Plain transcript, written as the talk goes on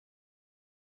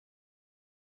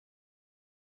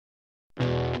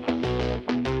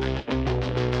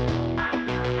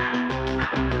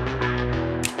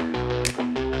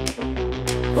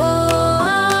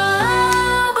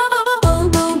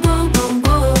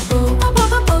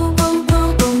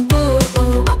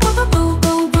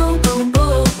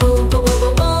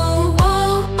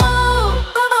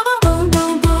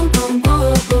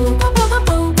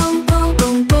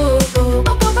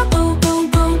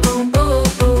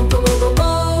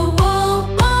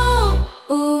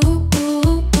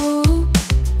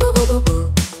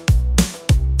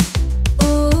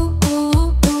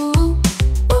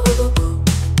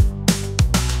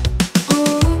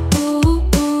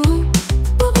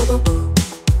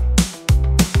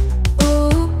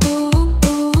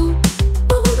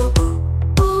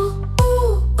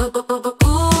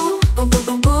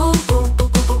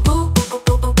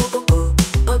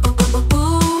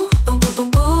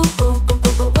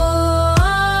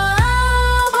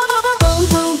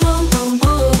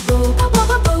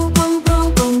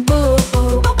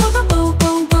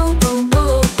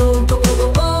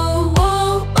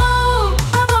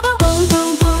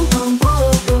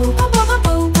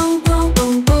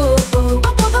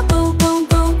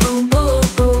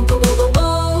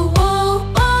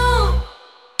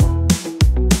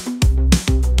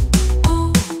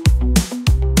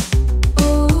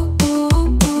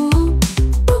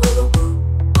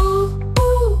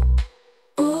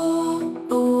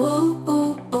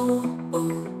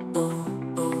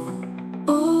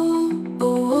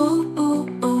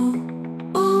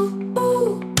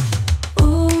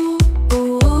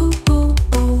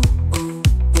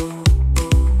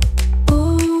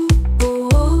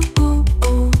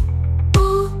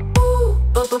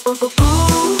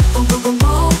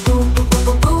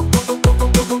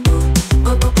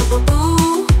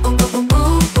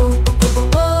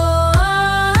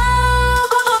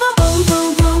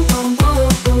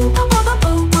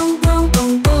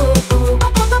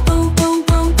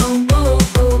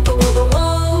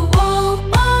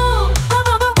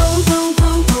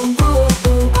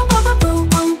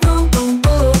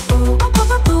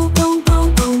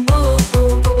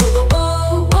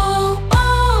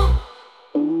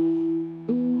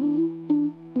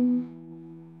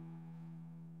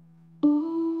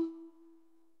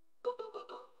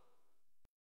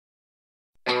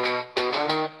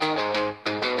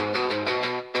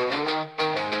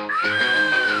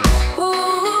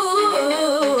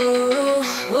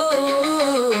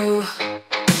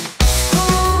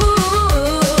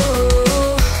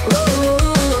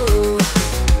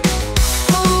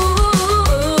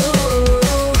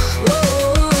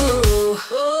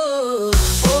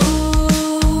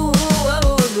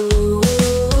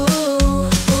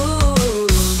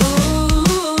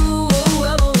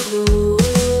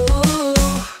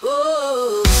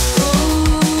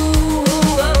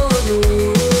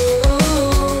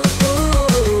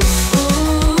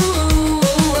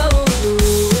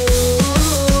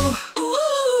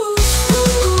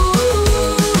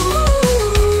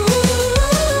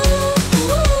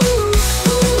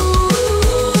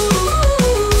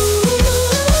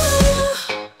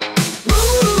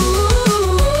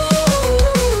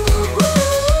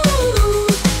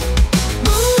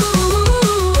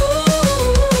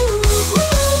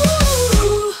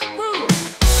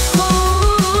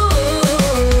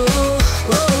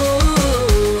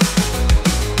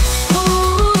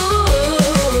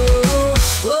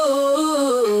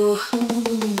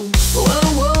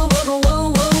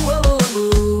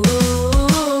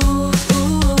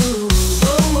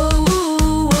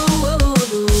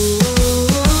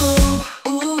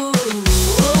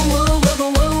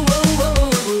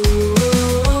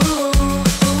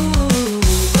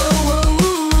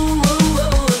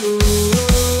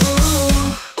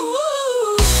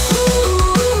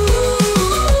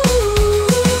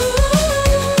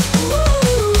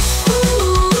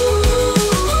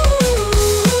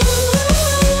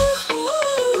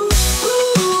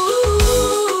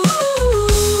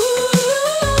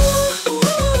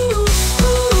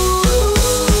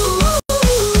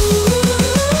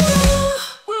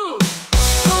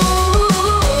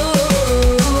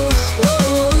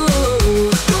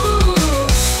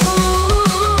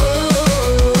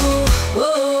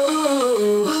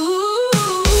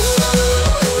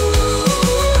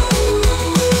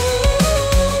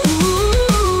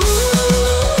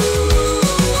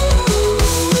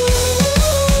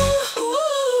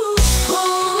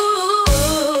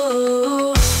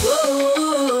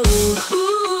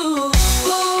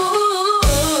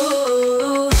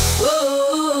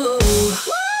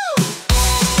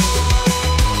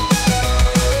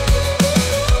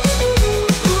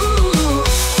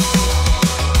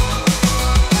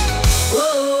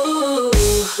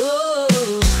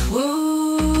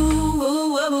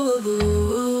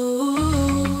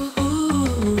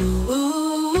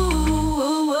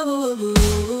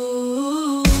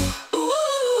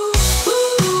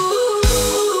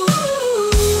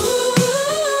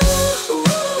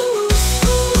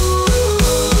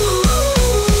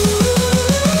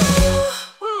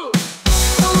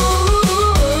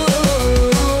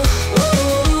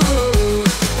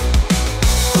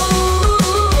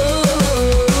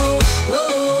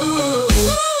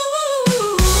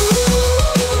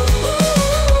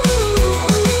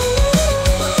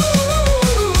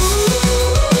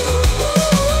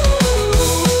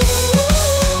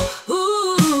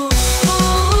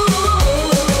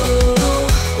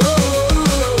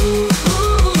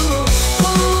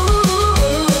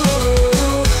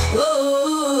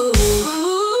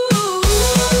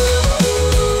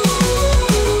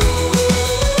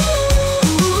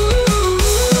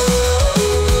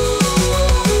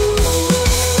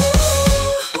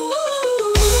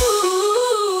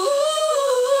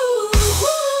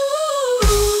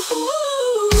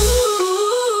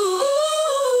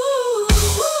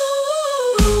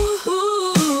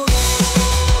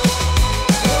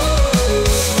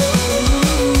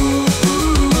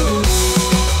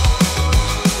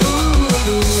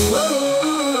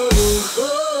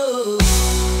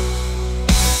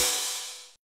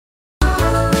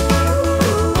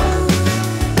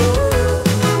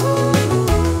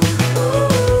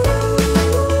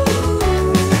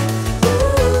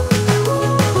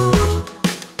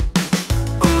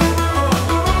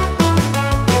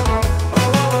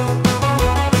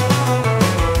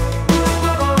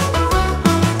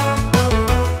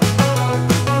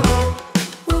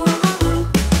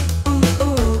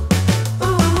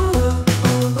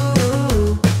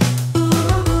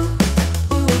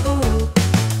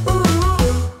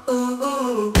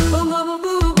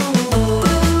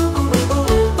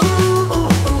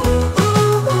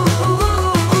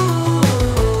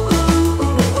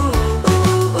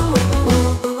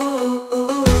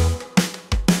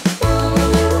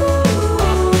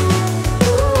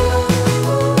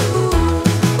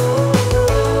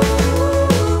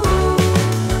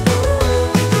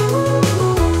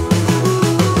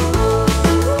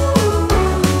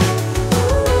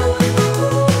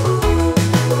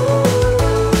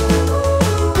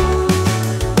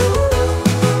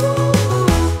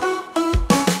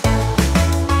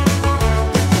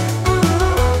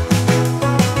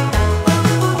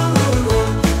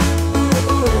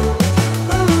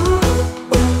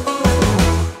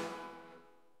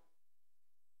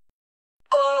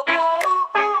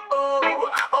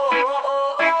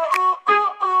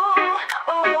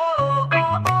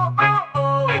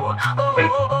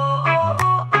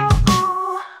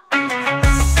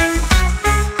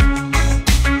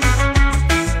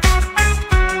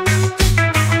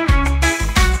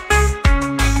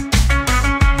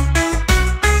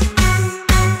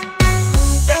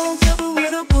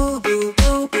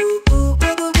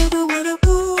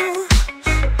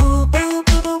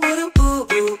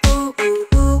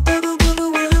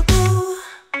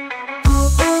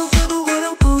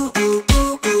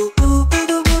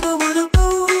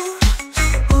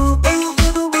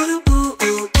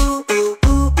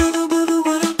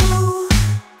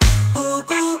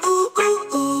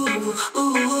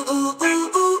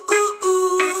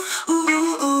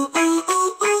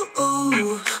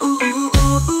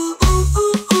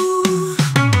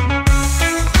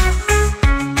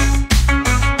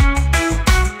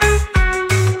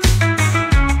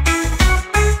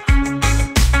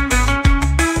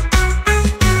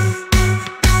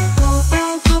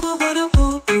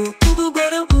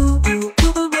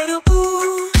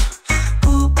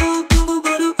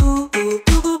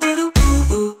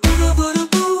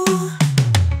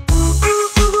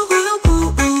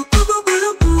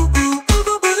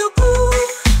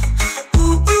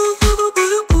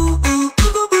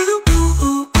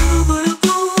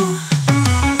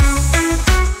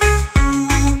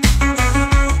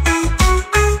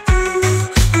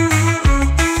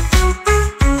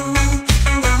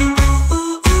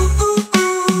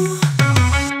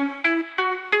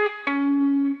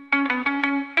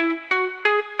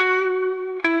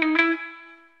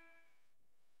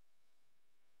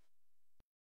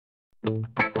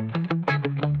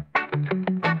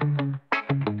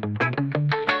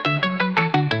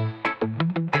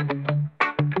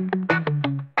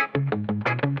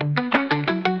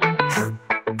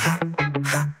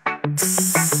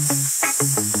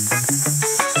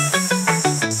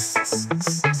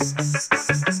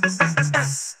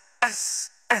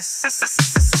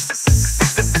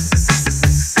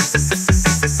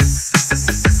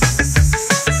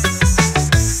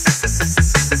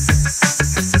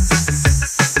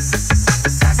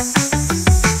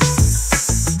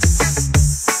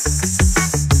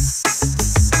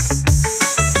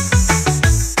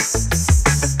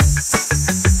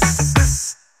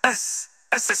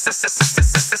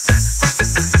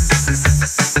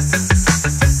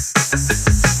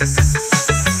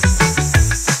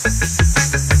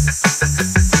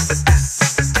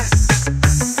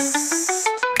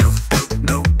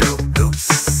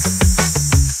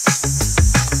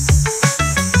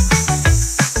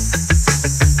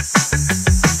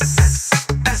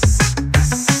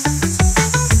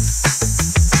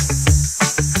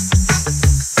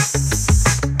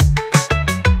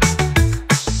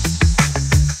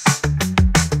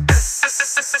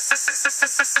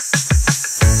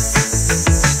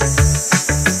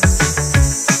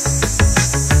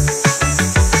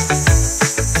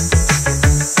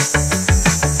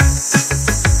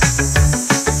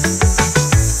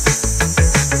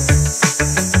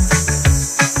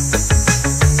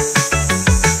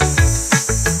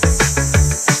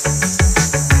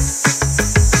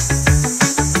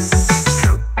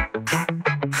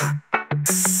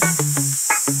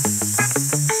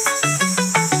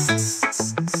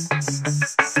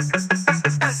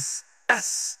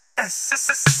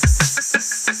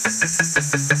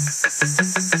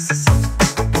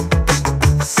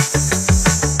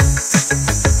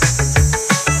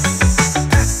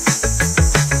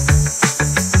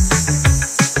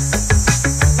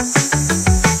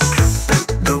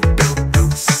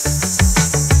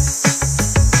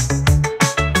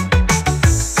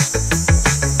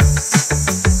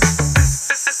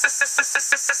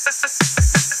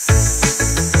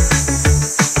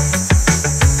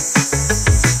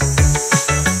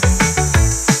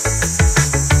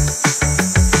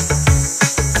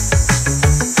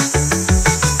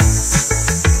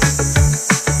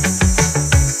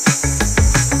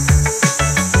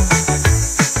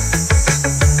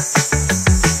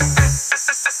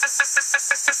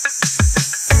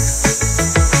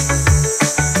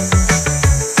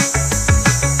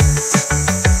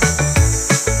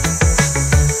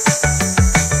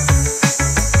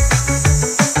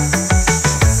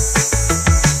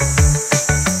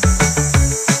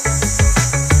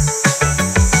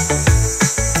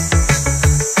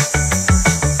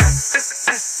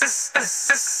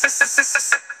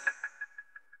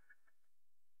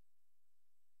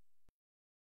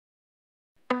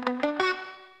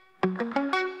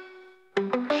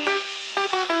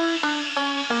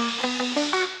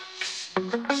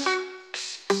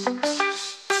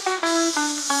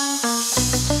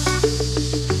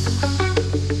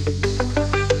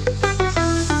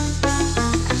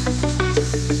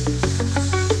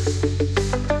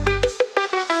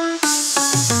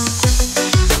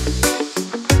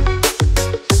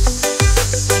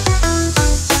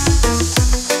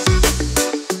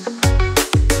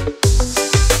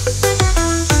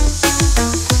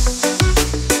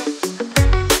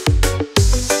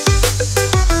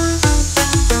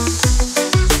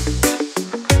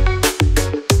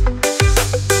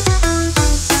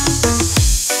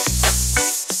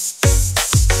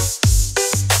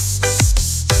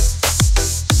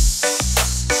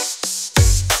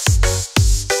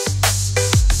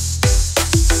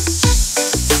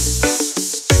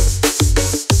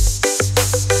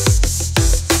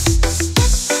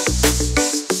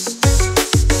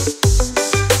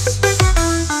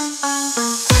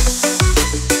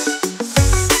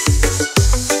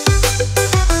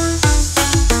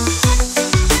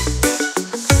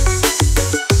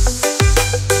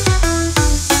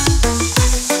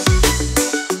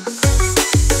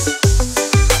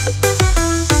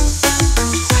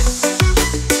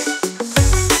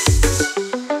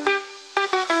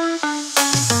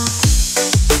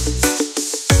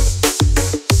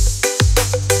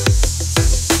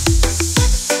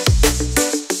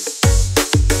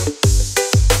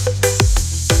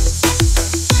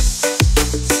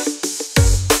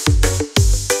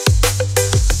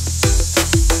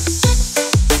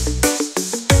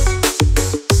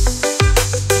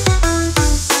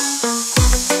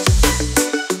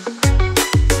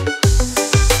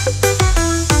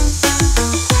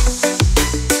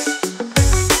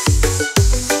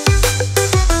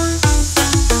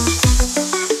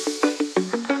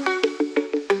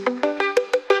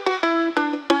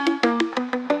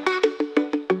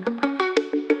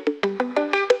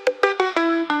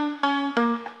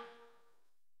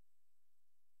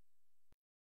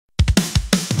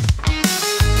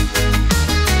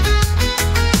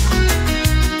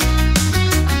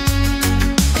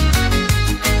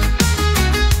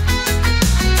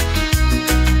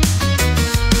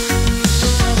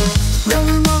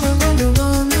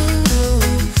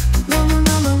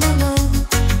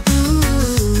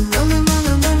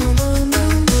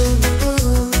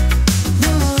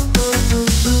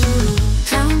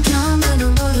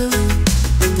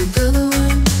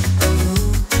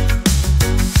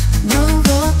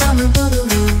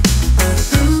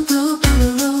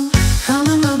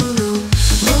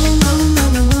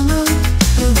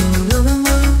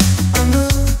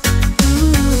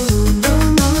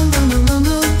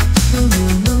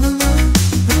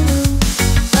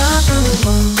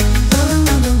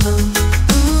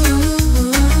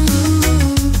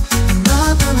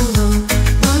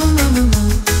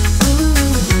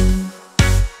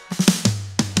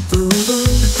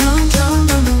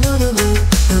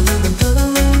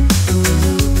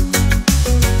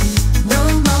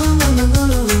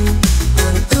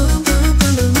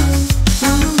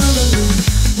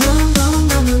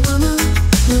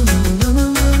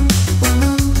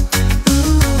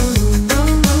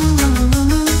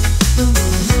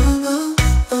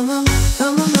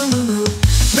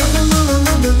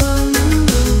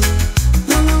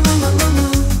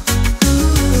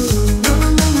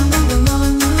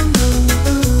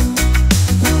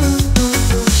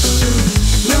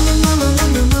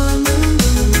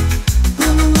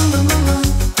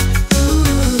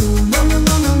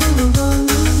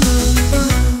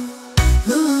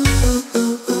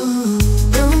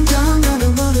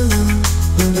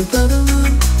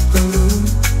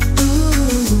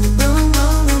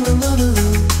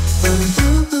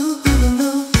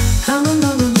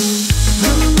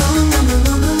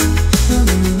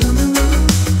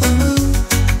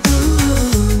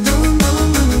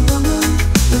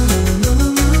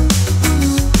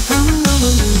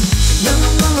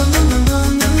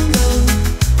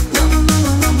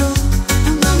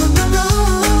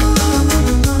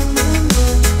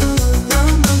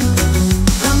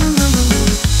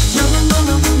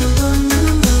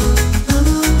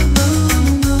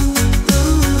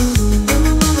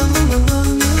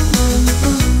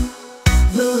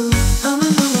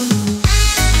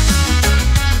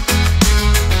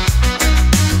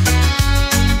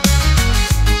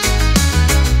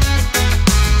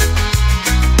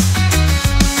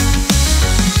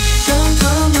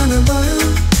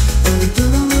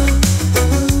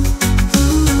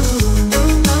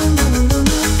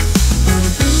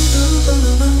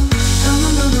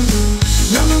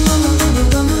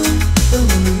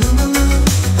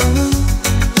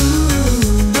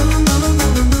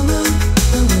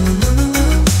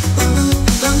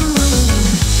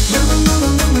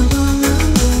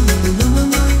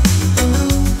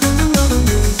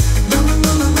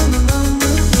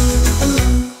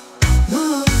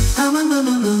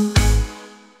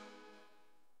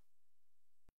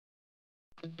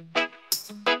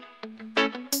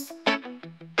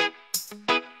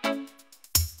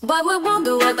But we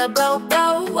wonder what the boat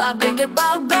go. I think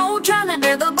about go, trying to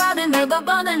near the body, near the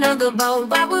body, near the boat.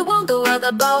 But we wonder what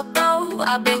the boat go.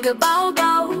 I think about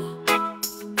go.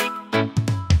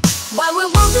 But we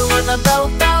wonder what the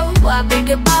boat go. I think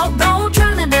about go,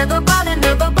 trying to near the body,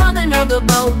 near the body, near the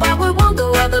boat. But we wonder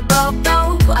what the boat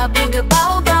go. I think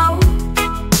about go.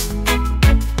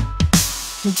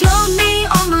 Join me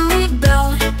on the lead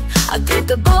though. I think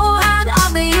the boat and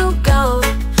I'll be you go.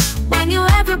 When you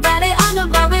everybody on the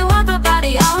boat, we want the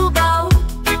body all go.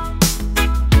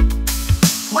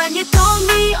 When you told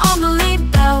me on the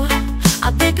lead though,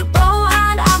 I think the boat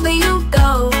and I'll be you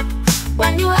go.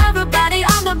 When you everybody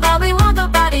on the boat, we want the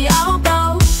body all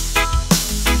go.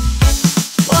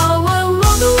 Whoa, whoa,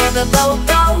 whoa, where the boat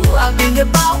go. I think the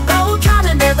boat go, trying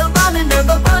to near the body, near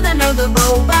the body, near the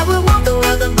boat. But we wonder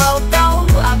where the boat go.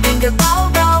 I think the boat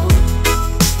go.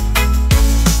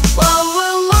 Whoa,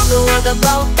 whoa, whoa, where the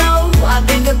boat go. I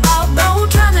think about go,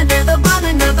 trying to near the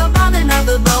body, near the body, near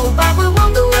the boat. But we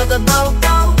wonder where the boat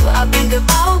go. I think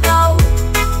about go.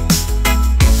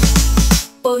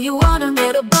 Oh, you wanna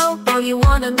meet a boat, oh, you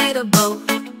wanna meet a boat.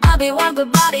 I'll be one the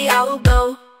body, I will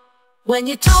go. When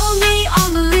you told me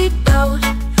on the lead though,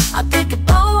 I think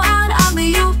about and I'll be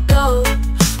you go.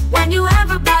 When you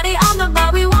everybody on the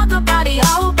boat, we want the body,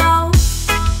 I will go.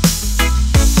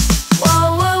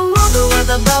 Whoa, whoa, whoa, where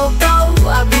the boat go.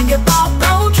 I think about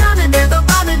go, trying to near the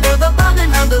body, near the body,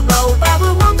 near the boat. But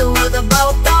we wonder where the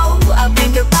boat go. I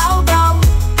think about go.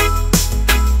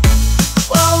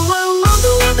 Whoa, whoa,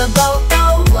 whoa, where the boat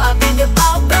go. I think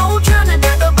about go, trying to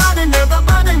near the body, near the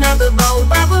body, near the boat.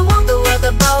 But we wonder where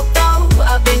the boat go.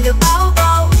 I think about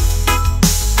go.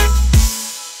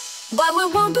 But we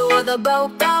wonder where the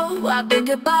boat go. I think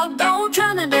about go,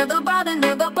 trying to near the body,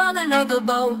 near the body, near the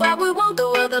boat. But we wonder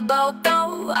where the boat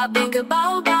go. I think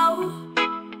about go.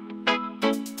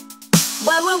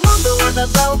 But we wonder where the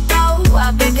boat go.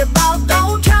 I think about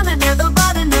go, trying to near the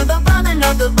body, near the body,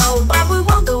 near the boat. But we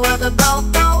wonder where the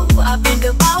boat go. I think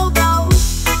about go.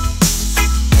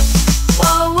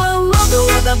 Whoa, whoa, whoa,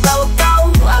 where the boat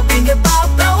go. I think about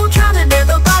go, trying to near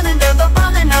the body, near the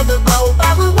body, near the boat.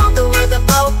 But we wonder where the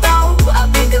boat go. I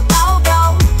think about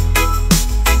go.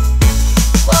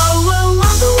 Whoa, whoa,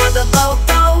 whoa, where the boat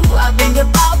go. I think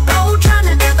about go, trying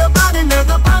to near the body, near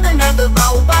the body, near the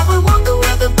boat. But we wonder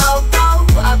where the boat go.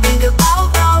 I think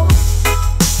about go.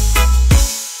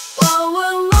 Whoa,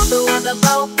 whoa, whoa, where the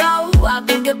boat go. I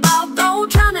think about go,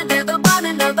 trying to near the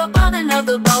body, near the body, near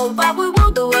the boat. But we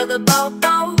wonder where the boat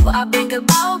go. I think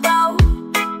about go.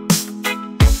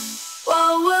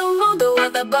 Whoa, whoa, whoa, where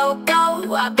the boat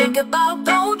go. I think about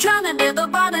go, trying to near the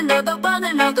body, near the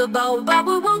body, near the boat. But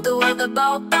we wonder where the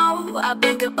boat go. I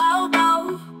think about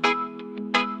go.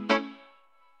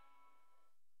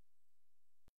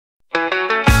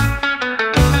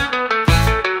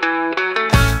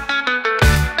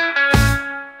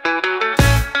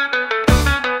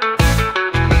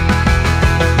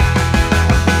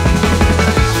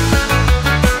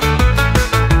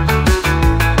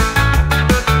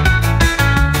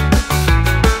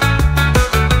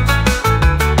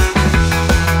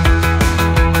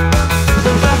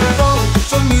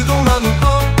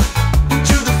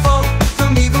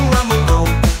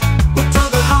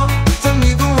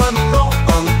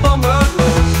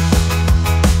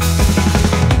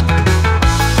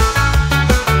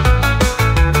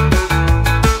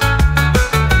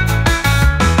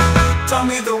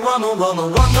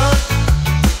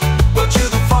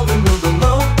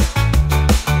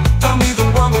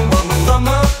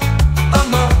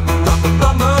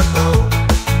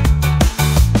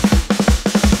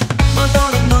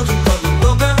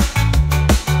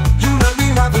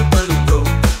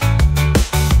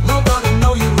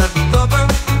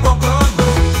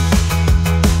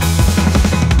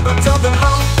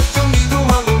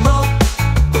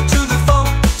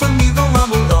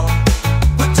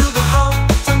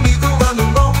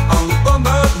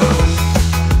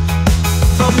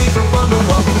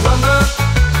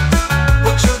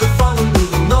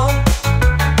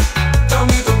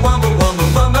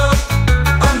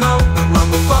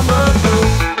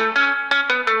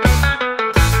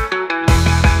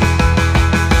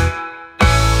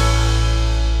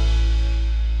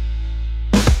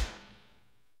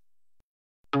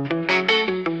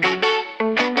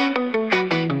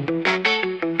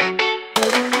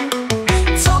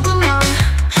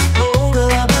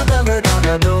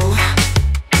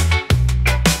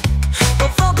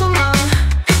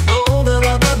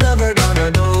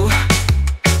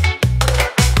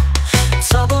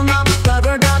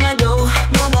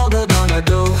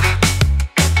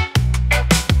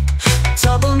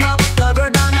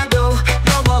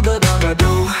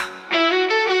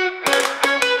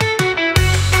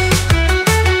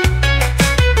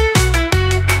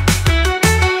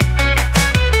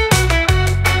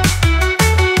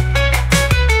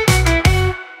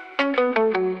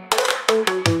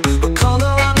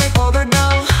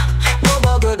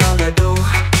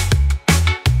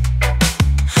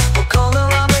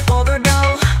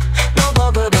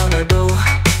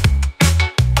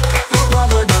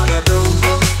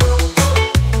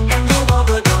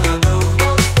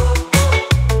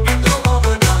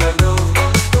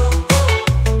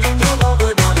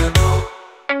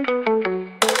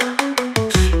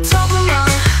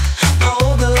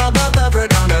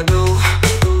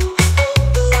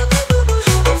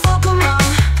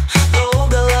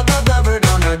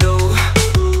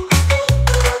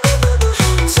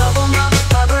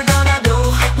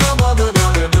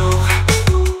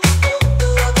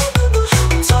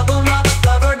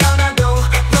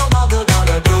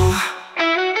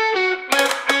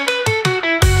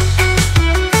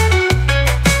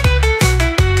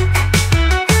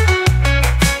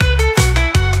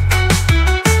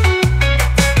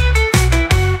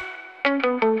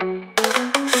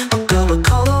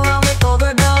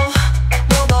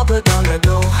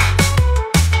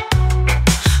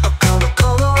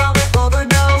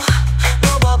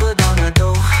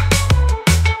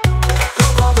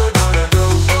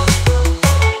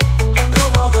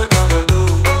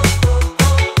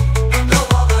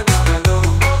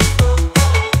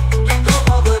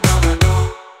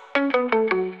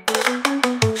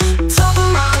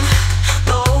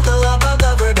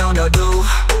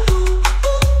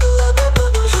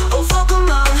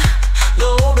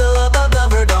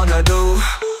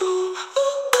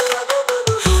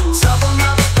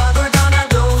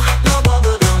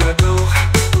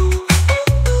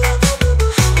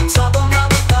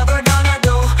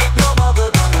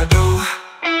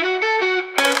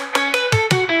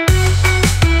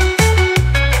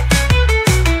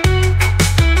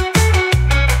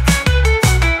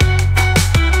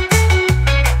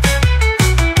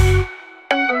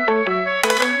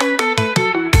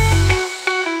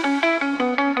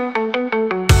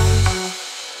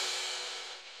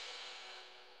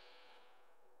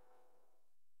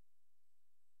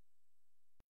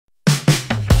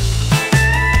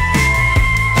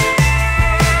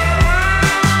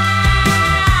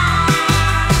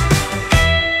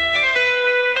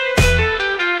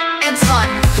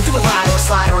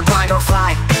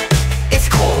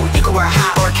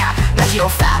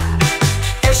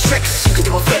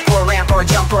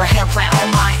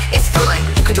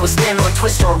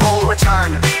 twist or a roll or a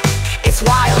turn. It's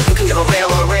wild, you can give a rail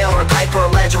or a pipe or a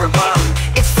ledge or a berm.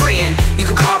 It's freeing, you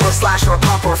can carve or a slash or a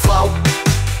pump or a flow.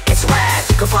 It's rad,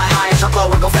 you can fly high and jump low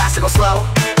or go fast or go slow.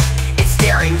 It's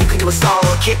daring, you can do a stall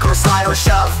or a kick or a slide or a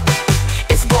shove.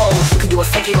 It's bold, you can do a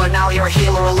fakie or an ollie or a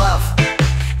heel or a love.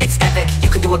 It's epic, you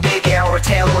can do a big air or a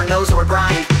tail or a nose or a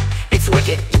grind. It's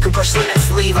wicked, you can push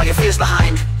limits, leave all your fears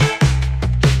behind.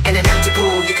 In an empty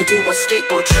pool, you can do a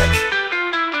skateboard trick.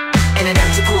 In an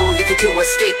empty pool, you can do a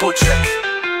skateboard trick.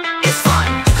 It's fun,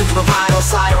 you can do a ride or a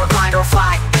slide or a grind or a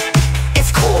fly.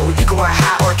 It's cool, you can wear a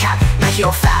hat or a cap, Nike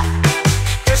or fat.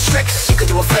 There's tricks, you can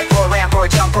do a flip or a ramp or a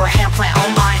jump or a hand plant,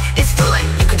 oh my. It's thrilling,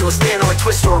 you can do a spin or a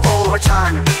twist or a roll or a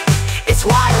turn. It's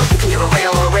wild, you can do a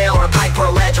rail or a pipe or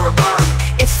a ledge or a berm.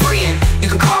 It's freeing, you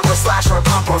can carve or a slash or a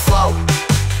pump or a flow.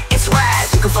 It's rad,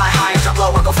 you can fly high or jump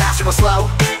low or go fast or go slow.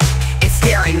 It's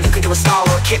daring, you can do a stall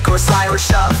or a kick or a slide or a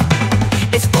shove.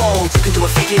 It's bold, you can do a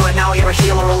fakie or an ollie or a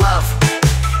heel or a love.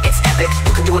 It's epic,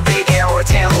 you can do a big air or a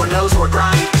tail or a nose or a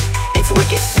grind. It's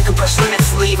wicked, you can push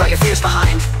limits, leave all your fears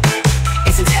behind.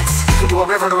 It's intense, you can do a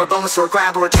river or a bonus or a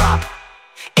grab or a drop.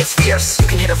 It's fierce, you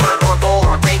can hit a vert or a bowl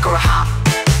or a break or a hop.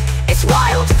 It's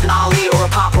wild, an ollie or a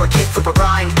pop or a kick, flip or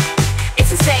grind.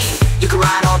 It's insane, you can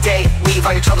ride all day, leave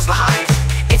all your troubles behind.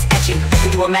 It's etching, you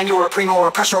can do a manual or a primo or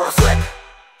a pressure or a flip.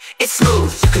 It's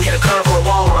smooth, you can hit a curve or a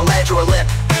wall or a ledge or a lip.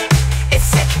 It's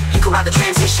sick, you can ride the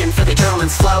transition, feel the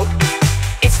adrenaline's flow.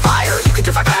 It's fire, you can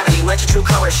defy gravity, let your true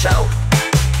colors show.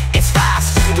 It's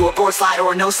fast, you can do a board slide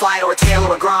or a no slide or a tail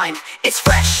or a grind. It's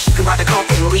fresh, you can ride the coke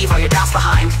and leave all your doubts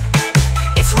behind.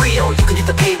 It's real, you can hit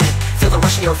the pavement, feel the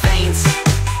rush in your veins.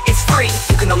 It's free,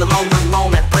 you can know the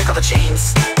moment, break all the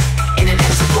chains. In an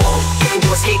empty pool, you can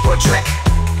do a skateboard trick.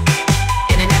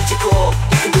 In an empty pool,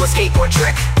 you can do a skateboard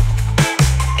trick.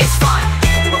 It's fun,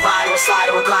 you can do a ride or a slide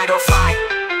or a grind or a fly.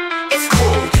 It's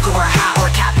cool, you can wear a hat or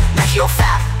a cap, Nike or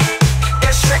fat.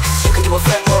 There's tricks, you can do a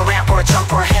flip or a ramp or a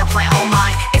jump or a hand plant, oh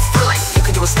my. It's thrilling, you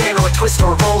can do a spin or a twist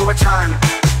or a roll or a turn.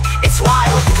 It's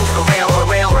wild, you can do a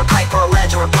rail or a pipe or a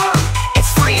ledge or a berm.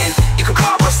 It's freeing, you can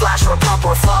carve or a slash or a pump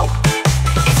or a flow.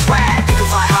 It's rad, you can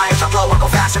fly high or jump low or go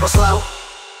fast or go slow.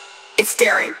 It's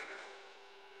daring,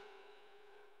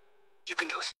 you can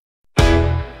do it.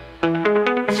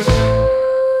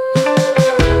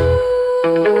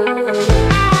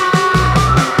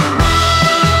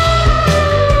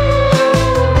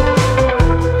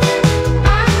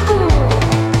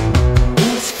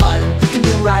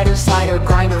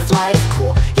 Grind or fly, it's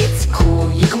cool, it's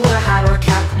cool. You can wear a hat or a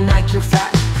cap, Nike or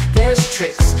fat. There's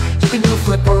tricks, you can do a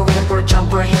flip or a ramp or a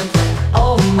jump or a hand plant,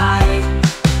 oh my.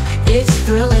 It's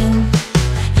thrilling,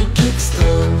 it keeps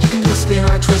thrilling. You can do a spin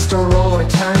or a twist or a roll or a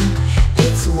turn.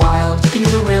 It's wild, you can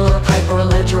do a rail or a pipe or a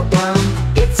ledge or a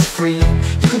berm. It's free,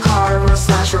 you can carve or a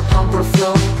slash or a pump or a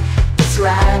flow. It's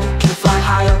rad, you can fly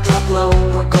high or drop low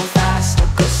or go fast or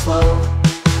go slow.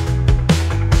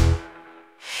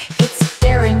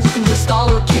 You can do a stall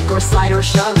or a kick or a slide or a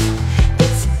shove.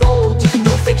 It's bold, you can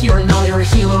do a fakie or an ollie or a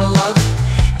heel or a love.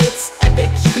 It's epic,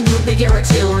 you can do a big air, a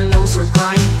tail or a nose or a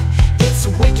grind. It's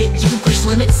wicked, you can push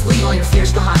limits, leave all your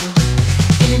fears behind.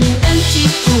 In an empty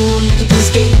pool, you can do a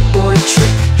skateboard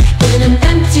trick. In an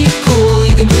empty pool,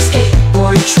 you can do a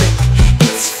skateboard trick.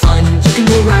 It's fun, you can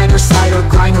do a ride or slide or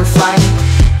grind or fly.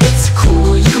 It's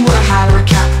cool, you can wear a hat or a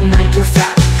cap, Nike or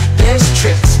fat. There's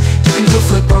tricks, you can do a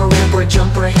flip or a ramp or a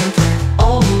jump or a hand plant.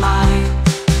 Oh my,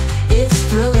 it's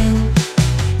thrilling,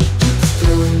 it keeps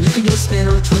thrilling. You can do a spin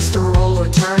or a twist or a roll or a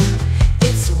turn.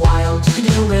 It's wild, you can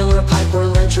do a rail or a pipe or a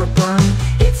ledge or a berm.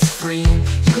 It's free,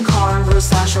 you can carve or a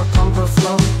slash or a pump or a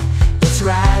flow. It's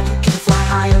rad, you can fly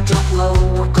high or drop low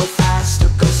or go fast or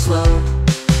go slow.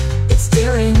 It's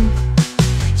daring,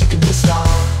 you can do a stall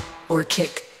or a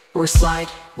kick or a slide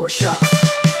or a shove.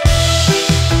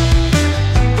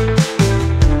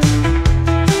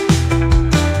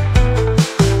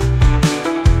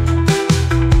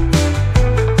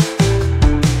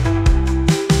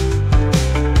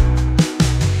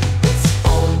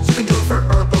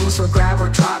 Or grab or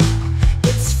drop.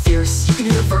 It's fierce, you can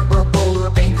do a vert or a bowl or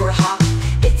a bank or a hop.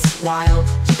 It's wild,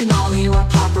 you can ollie or a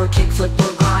pop or a kick, flip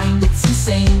or a grind. It's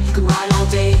insane, you can ride all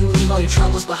day, leave all your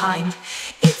troubles behind.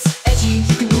 It's edgy,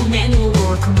 you can do a manual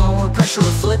or a primo or pressure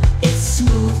or flip. It's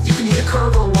smooth, you can hit a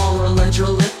curve or a wall or a ledge or a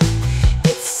lip.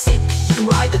 It's sick, you can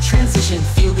ride the transition,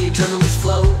 feel the adrenaline's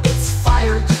flow. It's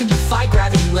fire, you can defy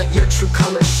gravity, let your true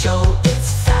colors show.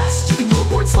 It's fast, you can do a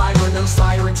board slide or a no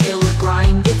slide or a tail or a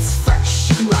grind. It's fresh,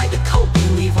 you can ride the coke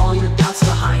and leave all your doubts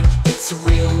behind. It's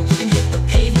real, you can hit the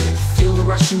pavement, feel the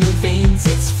rush in your veins.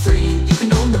 It's free, you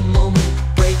can own the moment,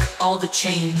 break all the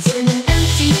chains. In an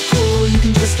empty pool, you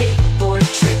can do a skateboard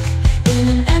trick. In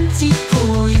an empty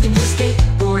pool, you can do a skateboard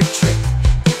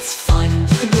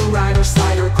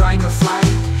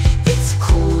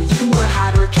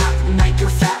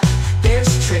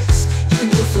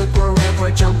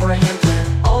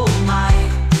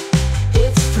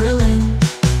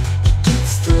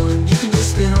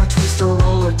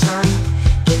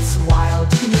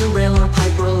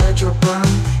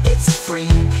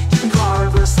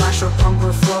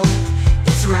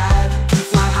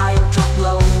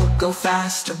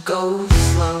fast or go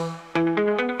slow.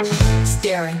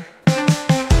 Staring.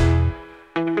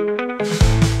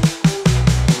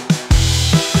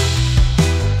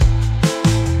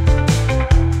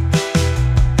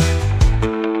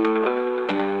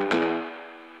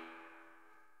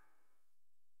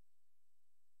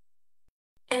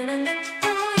 And an empty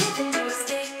ball, you can do a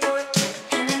skateboard trick.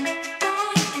 And an empty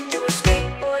ball, you can do a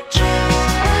skateboard trick.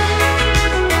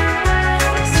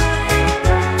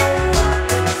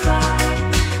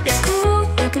 It's cool,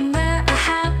 you can wear a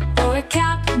hat or a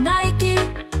cap, Nike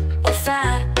or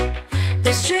fat.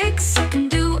 There's tricks, you can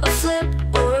do a flip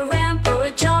or a ramp or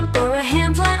a jump or a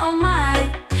hand plant, oh my.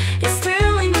 It's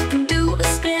thrilling, you can do a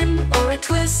spin or a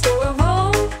twist or a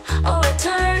roll or a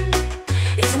turn.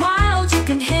 It's wild, you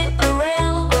can hit a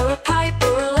rail or a pipe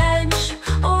or a ledge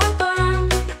or a berm.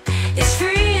 It's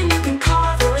free and you can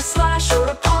carve or a slash or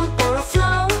a pump or a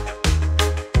flow.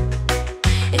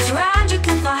 It's rad, you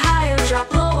can fly high or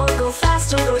drop low or go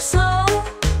fast or go slow.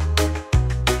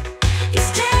 It's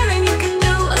daring, you can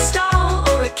do a stall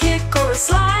or a kick or a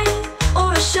slide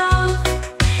or a shove.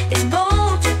 It's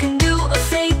bold, you can do a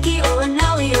fakie or a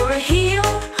nollie or a heel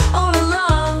or a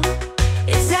love.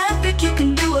 It's epic, you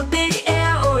can do a big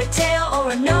air or a tail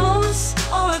or a nose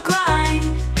or a grind.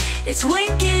 It's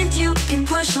wicked, you can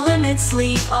push limits,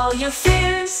 leave all your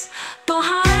fears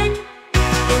behind.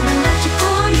 In an empty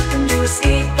pool, you can do a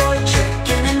skateboard trick.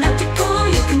 In an empty pool,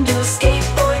 you can do a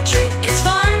skateboard trick. It's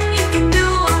fun, you can do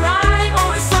a ride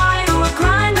or a slide or a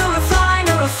grind or a fly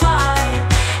or a fly.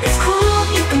 It's cool,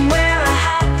 you can wear a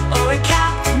hat or a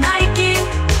cap, Nike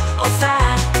or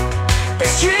fat.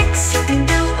 There's tricks, you can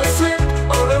do a flip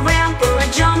or a ramp or a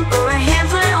jump or a hand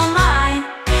plant, oh my.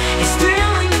 It's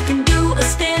thrilling, you can do a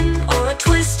spin or a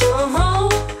twist or a roll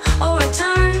or a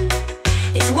turn.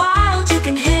 It's wild, you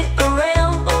can hit a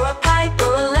rail or a pipe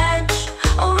or a ledge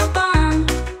or a berm.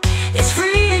 It's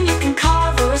free and you can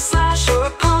carve or a slash or a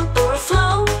pump or a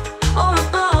flow or a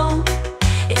blow.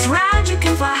 It's rad, you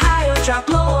can fly high or drop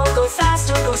low or go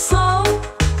fast or go slow.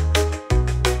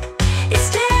 It's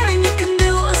daring, you can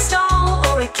do a stall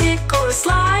or a kick or a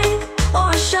slide or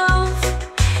a shove.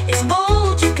 It's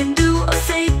bold, you can do a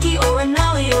fakie or a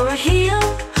nollie or a heel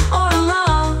or a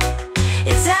love.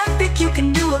 It's epic, you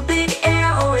can do a big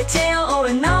air or a tail or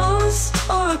a nose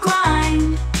or a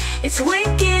grind. It's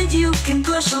wicked, you can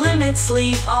push limits,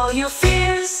 leave all your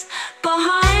fears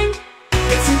behind.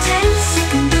 It's intense, you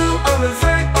can do a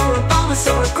revert or a bonus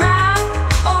or a grab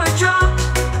or a drop.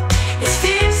 It's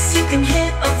fierce, you can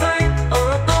hit a vert or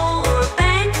a bowl or a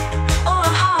bank or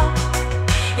a hop.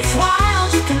 It's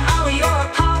wild, you can ollie or a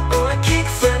pop or a kick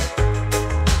flip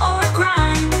or a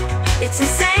grind. It's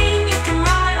insane, you can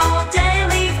ride all day,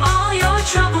 leave all your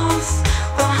troubles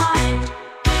behind.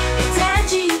 It's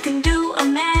edgy, you can do a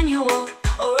manual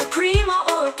or a primo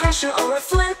or a pressure or a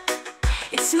flip.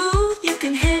 It's smooth, you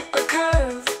can hit a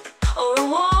curve or a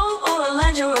wall or a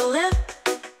ledge or a lip.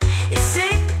 It's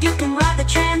sick, you can ride the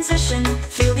transition,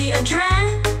 feel the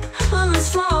adrenaline's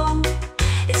flow.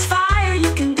 It's fire,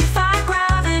 you can defy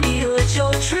gravity, let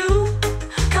your true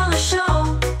color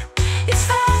show. It's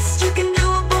fast, you can do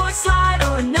a board slide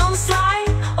or a nose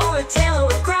slide or a tail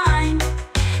or a grind.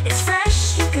 It's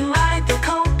fresh, you can ride the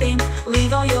coping,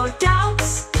 leave all your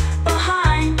doubts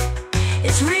behind.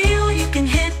 It's real, you can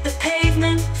hit the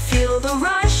pavement, feel the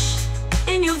rush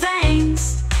in your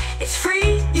veins. It's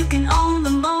free, you can own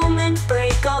the moment,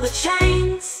 break all the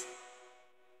chains.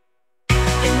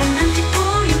 In an empty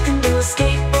pool, you can do a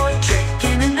skateboard trick.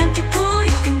 In an empty pool,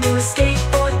 you can do a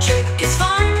skateboard trick. It's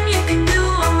fun, you can do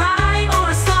a ride or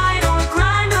a slide or a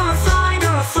grind or a fly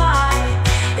or a fly.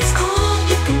 It's cool,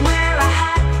 you can wear a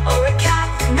hat or a cap,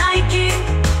 Nike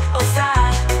or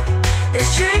fat.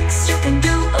 There's tricks, you can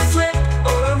do a flip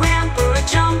or a ramp or a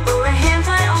jump or a hand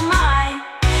plant, oh my.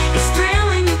 It's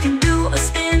thrilling, you can do a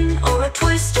spin or a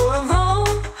twist or a roll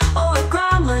or a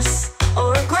groundless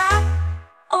or a grab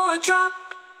or a drop.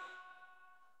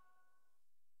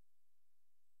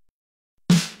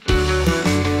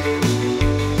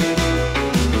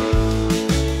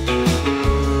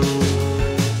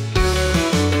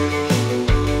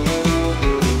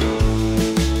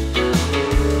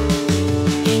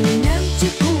 In an empty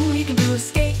pool, you can do a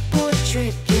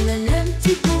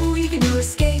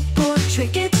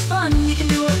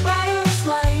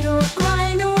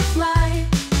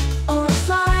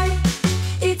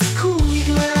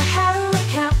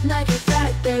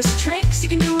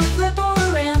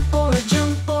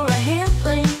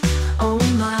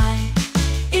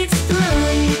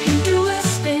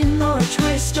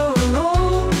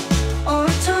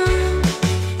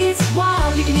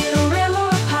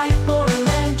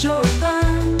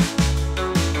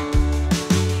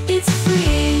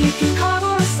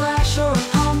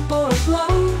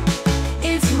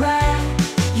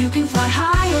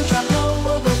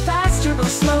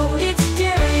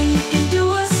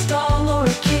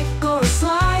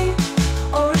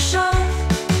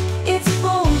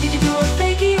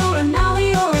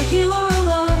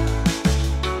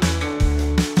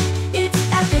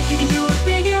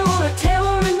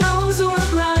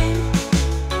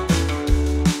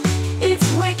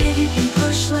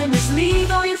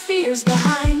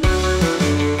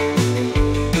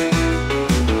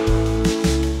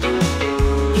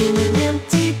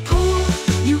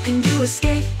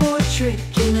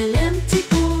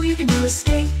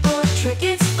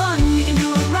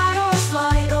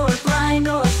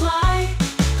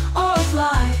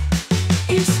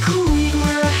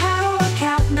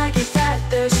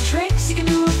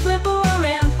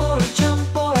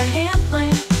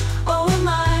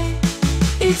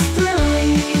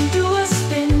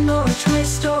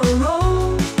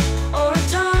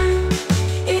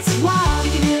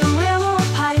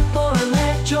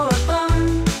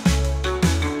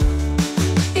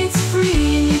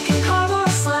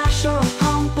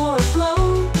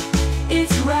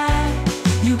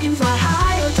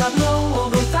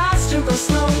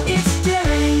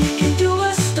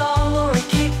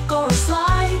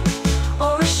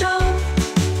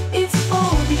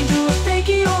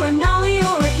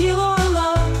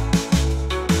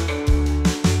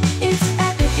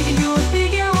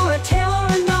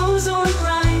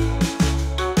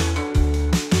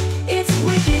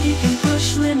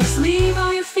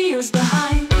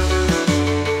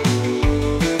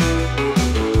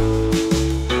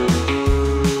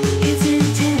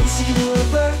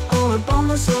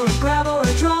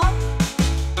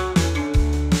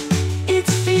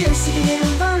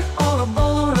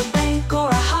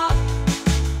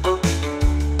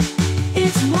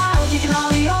It's wild, you can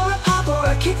ollie or a pop or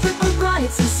a kickflip or grind.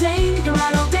 It's insane, you can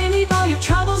ride all day, leave all your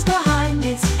troubles behind.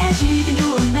 It's edgy, you can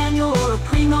do a manual or a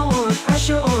primo or a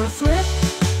pressure or a flip.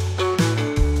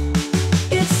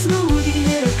 It's smooth, you can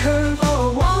hit a curve or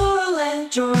a wall or a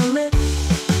ledge or a lip.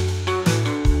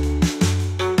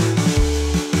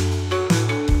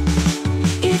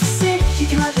 It's sick, you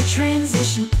can ride the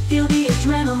transition, feel the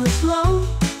adrenaline flow.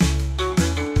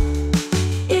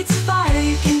 It's fire,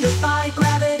 you can defy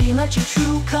gravity, let your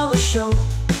true colors show.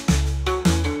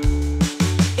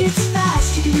 It's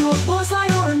fast, you can do a board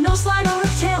slide or a no slide or a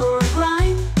tail or a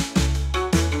grind.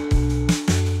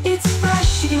 It's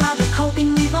fresh, you can ride the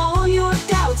coping, leave all your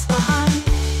doubts behind.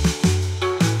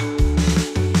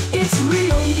 It's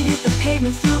real, you can hit the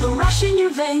pavement, feel the rush in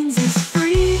your veins. It's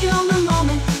free, get on the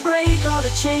moment, break all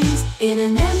the chains. In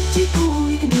an empty pool,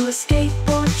 you can do a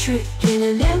skateboard trick. In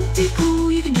an empty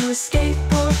pool, you can do a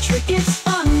skateboard trick. It's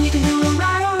fun, you can do a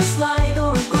ride or a slide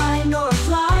or a grind or a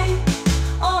fly,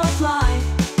 or a fly.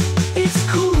 It's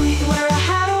cool, you can wear a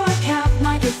hat or a cap,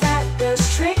 like your fat.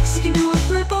 There's tricks, you can do a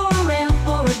flip or a ramp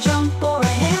or a jump or a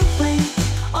hand fling.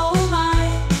 Oh my,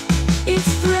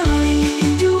 it's thrilling, you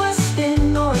can do a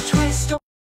spin or a twist or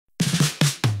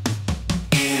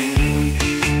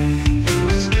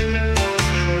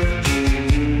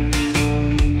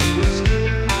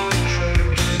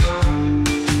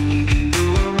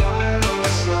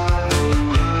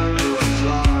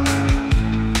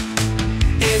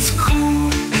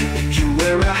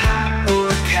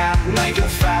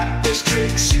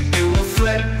tricks, you do a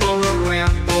flip or a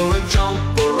ramp or a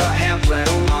jump or a hand fling.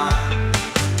 Oh my,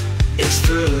 it's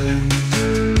thrilling.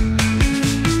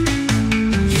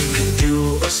 You can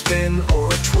do a spin or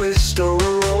a twist or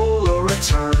a roll or a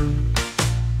turn.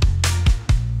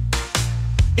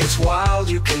 It's wild,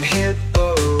 you can hit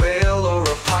a rail or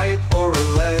a pipe or a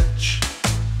ledge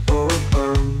or a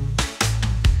berm.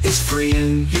 It's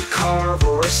freeing, you carve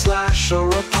or a slash or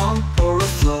a pump or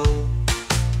a flow.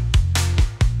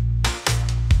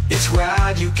 It's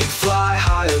rad, you can fly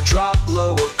high or drop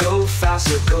low or go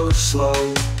fast or go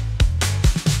slow.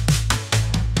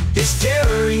 It's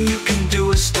daring, you can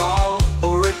do a stall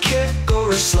or a kick or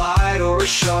a slide or a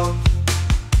shove.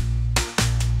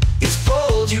 It's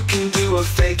bold, you can do a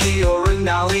fakie or a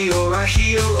nollie or a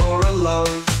heel or a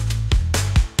love.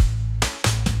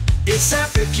 It's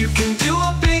epic, you can do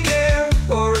a big air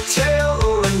or a tail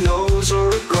or a nose or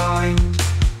a grind.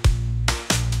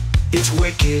 It's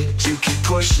wicked, you can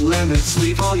push limits,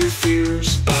 leave all your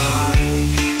fears behind.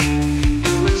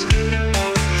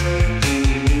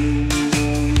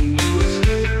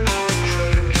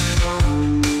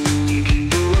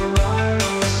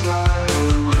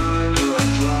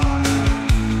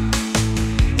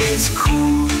 It's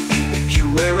cool, you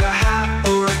wear a hat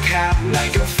or a cap,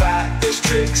 like a fat. There's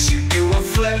tricks, you do a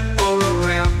flip or a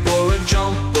ramp or a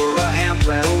jump or a hand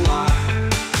fling. Oh my,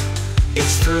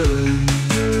 it's thrilling.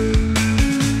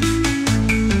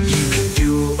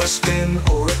 A spin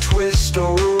or a twist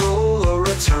or a roll or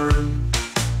a turn.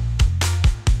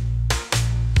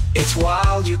 It's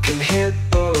wild, you can hit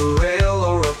a rail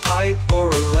or a pipe or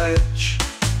a ledge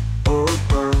or a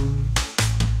berm.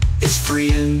 It's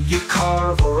freeing, you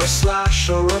carve or a slash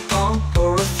or a pump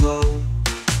or a flow.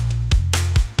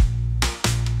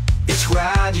 It's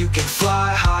rad, you can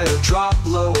fly high or drop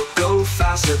low or go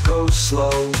fast or go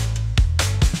slow.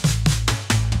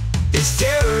 It's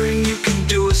daring, you can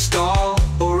do a stall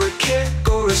or a kick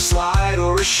or a slide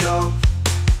or a shove.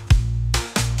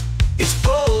 It's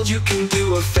bold, you can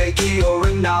do a fakie or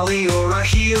a nollie or a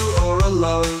heel or a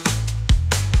love.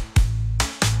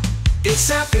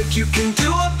 It's epic, you can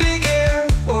do a big air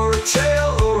or a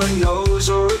tail or a nose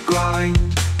or a grind.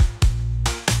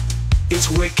 It's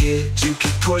wicked, you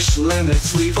can push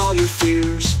limits, leave all your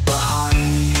fears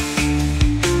behind.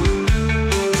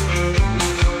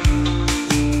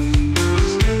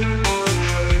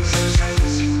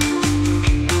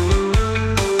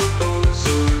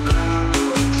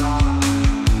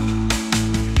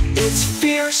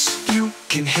 You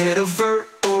can hit a vert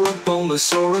or a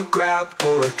boneless or a grab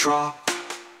or a drop.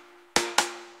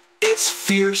 It's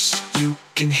fierce, you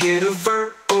can hit a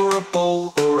vert or a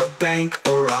bowl or a bank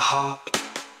or a hop.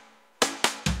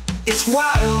 It's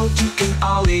wild, you can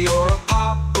ollie or a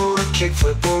pop or a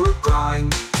kickflip or a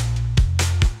grind.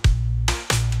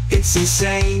 It's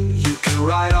insane, you can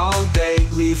ride all day,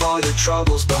 leave all your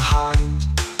troubles behind.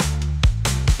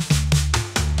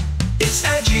 It's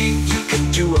edgy, you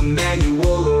can do a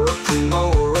manual or a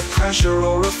primo or a pressure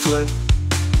or a flip.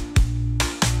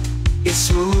 It's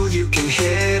smooth, you can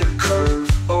hit a curve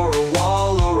or a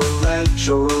wall or a ledge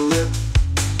or a lip.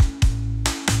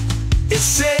 It's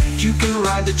sick, you can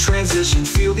ride the the transition,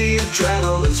 feel the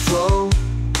adrenaline's flow.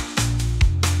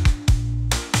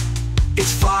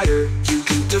 It's fire, you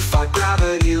can defy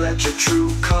gravity, let your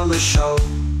true colors show.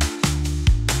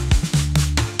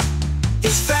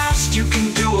 It's fast, you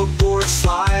can do a board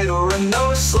slide, or a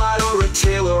nose slide, or a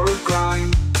tail, or a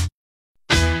grind.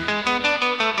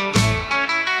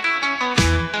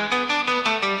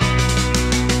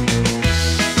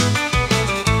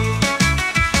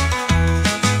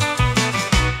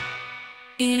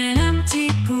 In an empty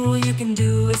pool you can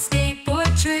do a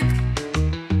skateboard trick.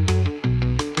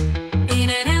 In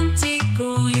an empty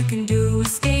pool you can do a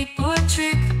skateboard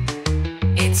trick.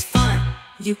 It's fun,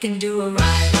 you can do a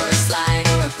ride or a slide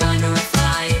or a grind or a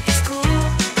fly. It's cool.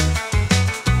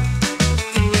 You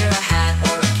can wear a hat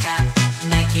or a cap,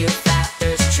 Nike or fat,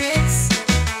 there's tricks.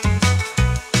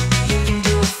 You can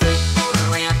do a flip or a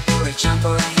ramp or a jump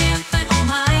or a handstand, oh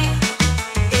my.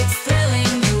 It's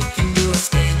thrilling, you can do a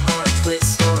spin or a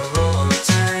twist or a roll or a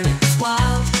turn. It's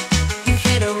wild, you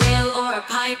hit a rail or a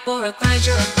pipe or a grind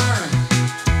or a burn.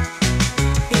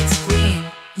 It's green,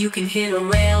 you can hit a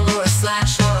rail or a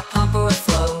slash or a pump or a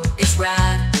flow. It's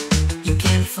rad, you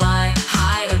can fly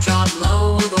high or drop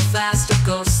low, or go fast or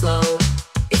go slow.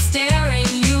 It's daring,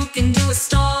 you can do a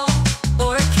stall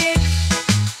or a kick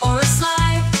or a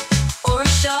slide or a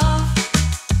shove.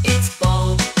 It's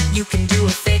bold, you can do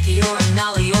a fakie or a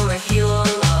nollie or a heel or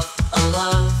a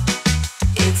love.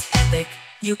 It's epic,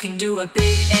 you can do a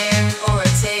big air or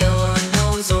a tail or a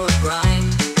nose or a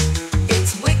grind.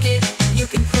 It's wicked, you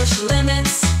can push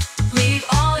limits, leave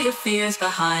all your fears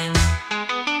behind.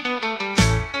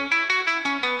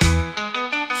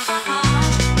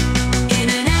 In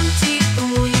an empty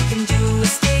pool you can do a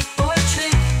skateboard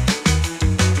trick.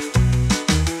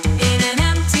 In an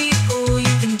empty pool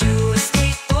you can do a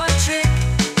skateboard trick.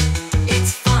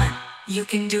 It's fun, you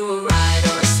can do a ride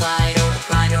or a slide or a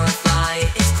grind or a fly.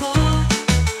 It's cool.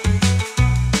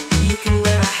 You can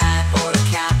wear a hat or a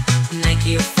cap,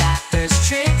 Nike or fat, there's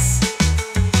tricks.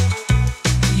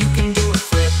 You can do a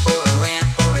flip or a ramp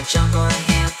or a jump or a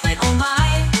handstand, oh my.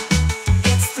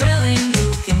 It's thrilling, you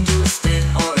can do a spin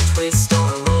or a twist or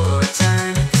a roll or a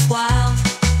turn. It's wild,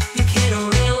 you can hit a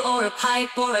rail or a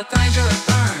pipe or a grind or a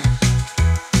burn.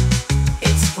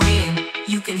 It's green,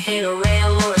 you can hit a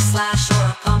rail or a slash or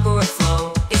a pump or a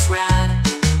flow. It's rad,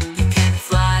 you can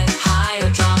fly high or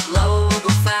drop low, or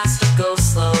go fast or go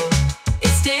slow.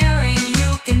 It's daring,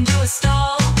 you can do a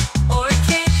stall or a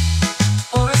kick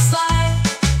or a slide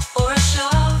or a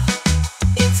shove.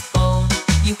 It's bold,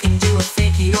 you can do a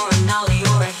fakie or a nollie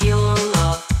or a heel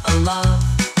or a love.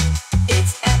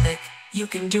 It's epic, you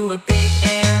can do a big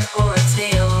air or a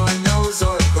tail or a nose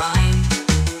or a grind.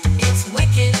 It's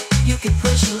wicked, you can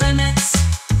push limits,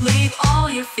 leave all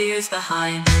your fears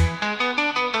behind.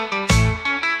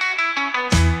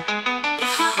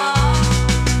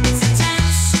 It's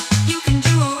intense, you can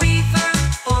do a reefer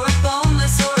or a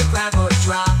boneless or a grab or a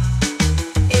drop.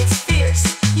 It's fierce,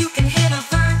 you can hit a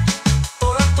vert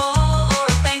or a ball or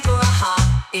a bank or a hop.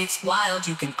 It's wild,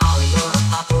 you can ollie or a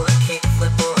pop or a kick,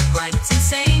 flip or a grind. It's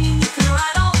insane, you can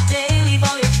ride all day, leave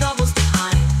all your troubles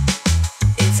behind.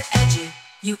 It's edgy,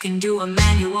 you can do a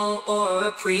manual or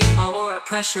a primo or a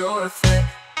pressure or a flip.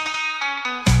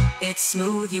 It's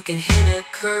smooth, you can hit a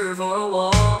curve or a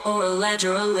wall or a ledge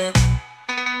or a lip.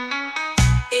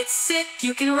 It's sick,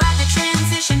 you can ride the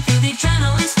transition, feel the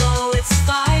adrenaline flow. It's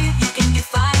fire, you can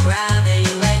defy gravity,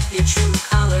 let your true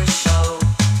colors show.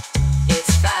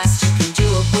 It's fast, you can do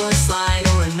a board slide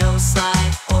or a nose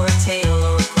slide or a tail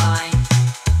or a grind.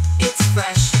 It's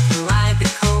fresh, you can ride the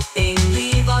coping,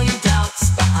 leave all your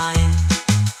doubts behind.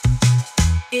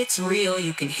 It's real,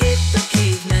 you can hit the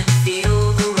pavement,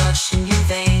 feel the rush in your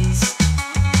veins.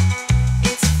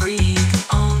 It's free, you can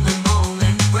own the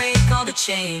moment, break all the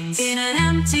chains. In an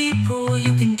empty pool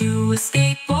you can do a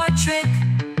skateboard trick.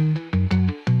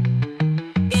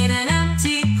 In an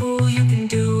empty pool you can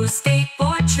do a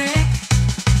skateboard trick.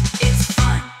 It's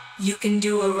fun, you can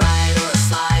do a ride or a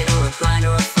slide or a grind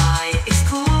or a fly. It's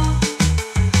cool,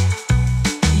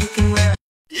 you can wear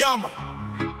Yum,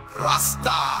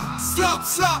 Rasta, slap,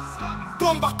 slap,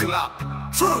 bomba clap,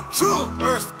 true, true,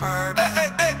 earth bird, hey,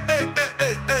 hey, hey, hey,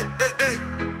 hey, hey, hey, hey,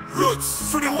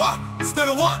 roots, for the one, stay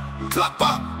the one, clap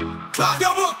up, clap,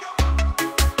 yum,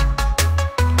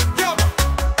 yum,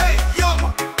 hey,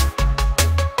 yum,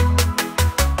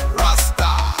 Rasta,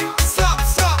 slap,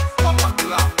 slap, bomba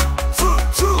clap, true,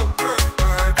 true, earth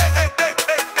bird, hey, hey, hey,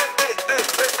 hey, hey, hey,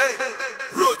 hey, hey, hey,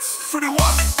 roots, for the one.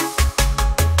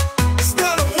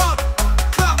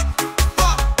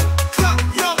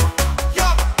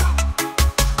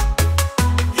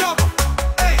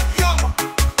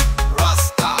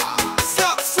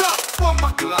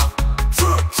 Clap.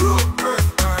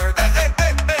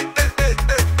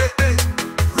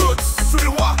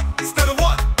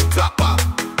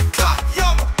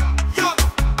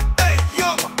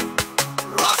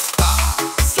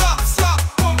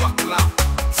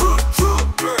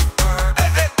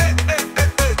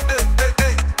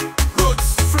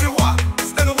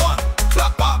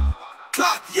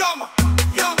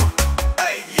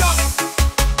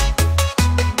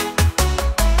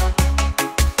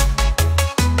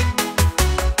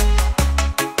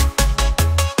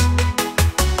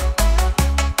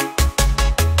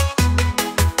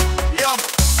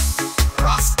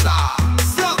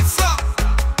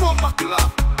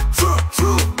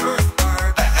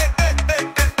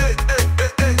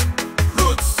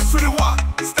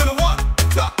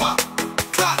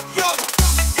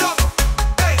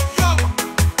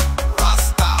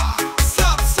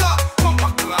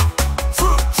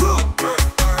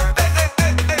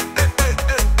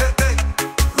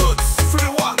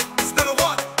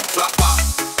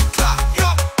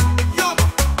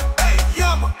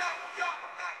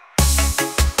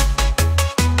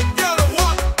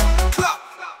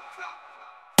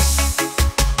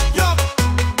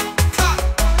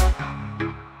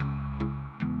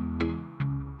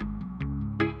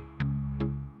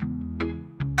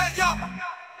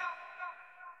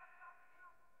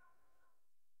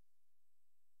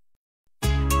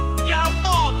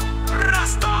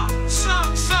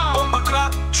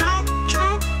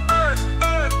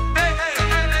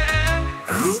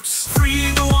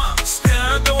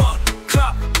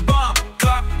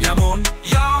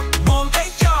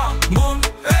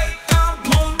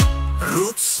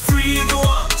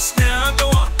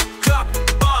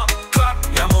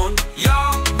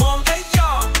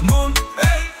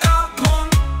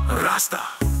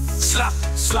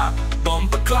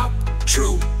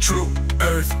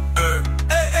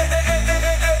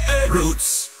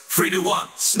 free the one,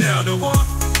 snare the one.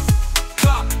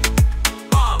 Clap,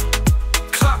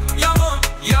 clap, ja mon,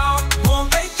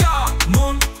 ey,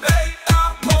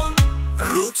 ja mon.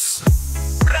 Roots,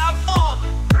 Ramon,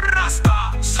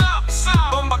 Rasta, slap,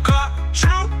 slap, bomba clap,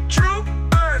 true, true,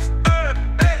 earth,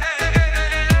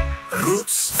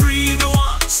 Roots, free the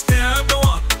one, snare the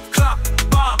one. Clap,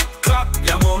 clap,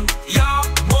 ja mon,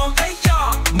 ey,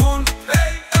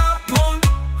 ja mon,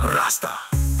 Rasta,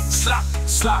 slap,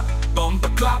 slap, bomba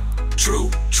clap, true,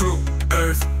 true,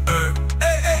 earth,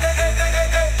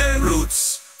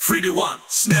 Roots, free the one,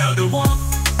 snare the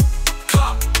one.